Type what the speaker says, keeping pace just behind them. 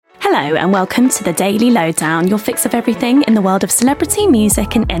Hello and welcome to the Daily Lowdown, your fix of everything in the world of celebrity,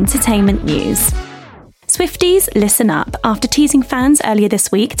 music and entertainment news. Swifties, listen up. After teasing fans earlier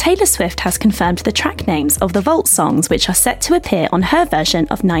this week, Taylor Swift has confirmed the track names of the Vault songs which are set to appear on her version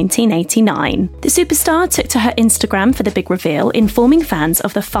of 1989. The superstar took to her Instagram for the big reveal, informing fans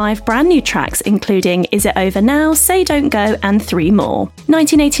of the 5 brand new tracks including Is It Over Now, Say Don't Go and 3 more.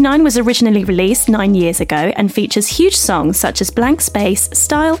 1989 was originally released 9 years ago and features huge songs such as Blank Space,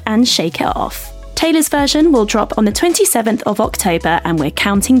 Style and Shake It Off. Taylor's version will drop on the 27th of October and we're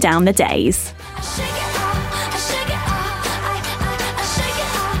counting down the days.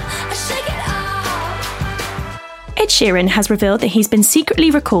 Ed Sheeran has revealed that he's been secretly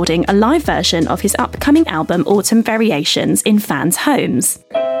recording a live version of his upcoming album Autumn Variations in fans' homes.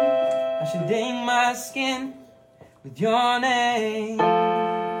 I should ding my skin with your name.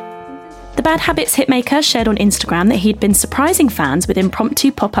 The Bad Habits hitmaker shared on Instagram that he'd been surprising fans with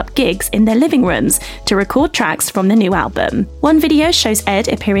impromptu pop-up gigs in their living rooms to record tracks from the new album. One video shows Ed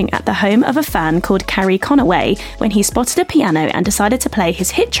appearing at the home of a fan called Carrie Conaway when he spotted a piano and decided to play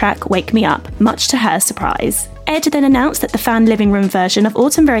his hit track Wake Me Up, much to her surprise. Ed then announced that the fan living room version of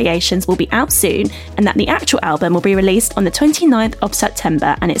Autumn Variations will be out soon and that the actual album will be released on the 29th of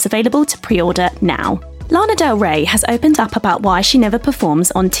September and it's available to pre-order now. Lana Del Rey has opened up about why she never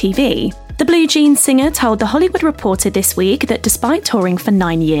performs on TV. The Blue Jeans singer told The Hollywood Reporter this week that despite touring for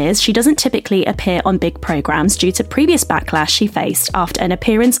 9 years, she doesn't typically appear on big programmes due to previous backlash she faced after an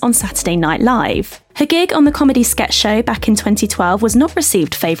appearance on Saturday Night Live. Her gig on the comedy sketch show back in 2012 was not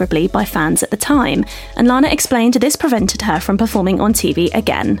received favourably by fans at the time, and Lana explained this prevented her from performing on TV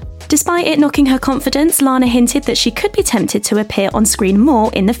again. Despite it knocking her confidence, Lana hinted that she could be tempted to appear on screen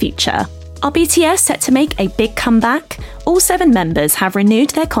more in the future. Are BTS set to make a big comeback? All 7 members have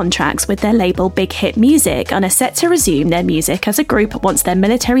renewed their contracts with their label Big Hit Music and are set to resume their music as a group once their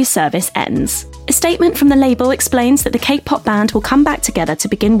military service ends. A statement from the label explains that the K-pop band will come back together to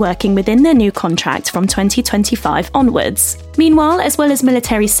begin working within their new contract from 2025 onwards. Meanwhile, as well as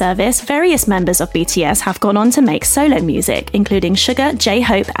military service, various members of BTS have gone on to make solo music, including Suga,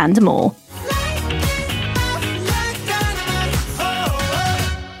 J-Hope and more.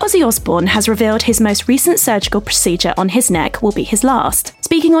 Ozzy Osbourne has revealed his most recent surgical procedure on his neck will be his last.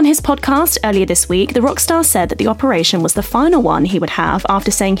 Speaking on his podcast earlier this week, the rock star said that the operation was the final one he would have after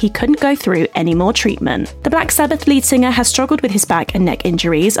saying he couldn't go through any more treatment. The Black Sabbath lead singer has struggled with his back and neck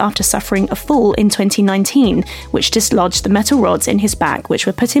injuries after suffering a fall in 2019, which dislodged the metal rods in his back which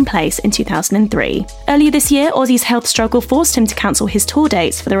were put in place in 2003. Earlier this year, Ozzy's health struggle forced him to cancel his tour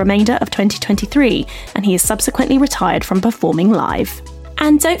dates for the remainder of 2023, and he has subsequently retired from performing live.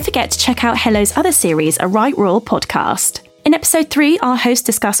 And don't forget to check out Hello's other series, A Right Royal Podcast. In episode 3, our hosts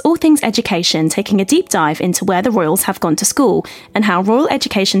discuss all things education, taking a deep dive into where the royals have gone to school and how royal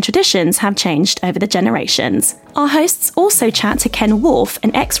education traditions have changed over the generations. Our hosts also chat to Ken Worf,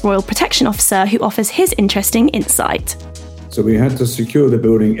 an ex-royal protection officer who offers his interesting insight. So we had to secure the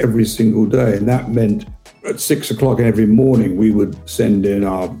building every single day, and that meant at 6 o'clock every morning we would send in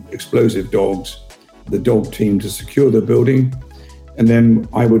our explosive dogs, the dog team, to secure the building. And then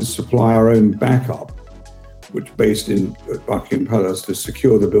I would supply our own backup, which based in Buckingham Palace, to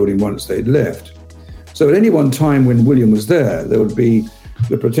secure the building once they'd left. So at any one time when William was there would be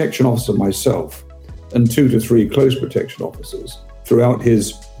the protection officer, myself, and 2 to 3 close protection officers throughout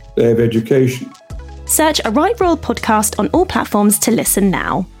his day of education. Search A Right Royal Podcast on all platforms to listen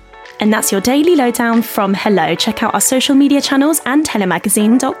now. And that's your Daily Lowdown from Hello. Check out our social media channels and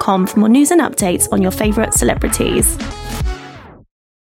helomagazine.com for more news and updates on your favourite celebrities.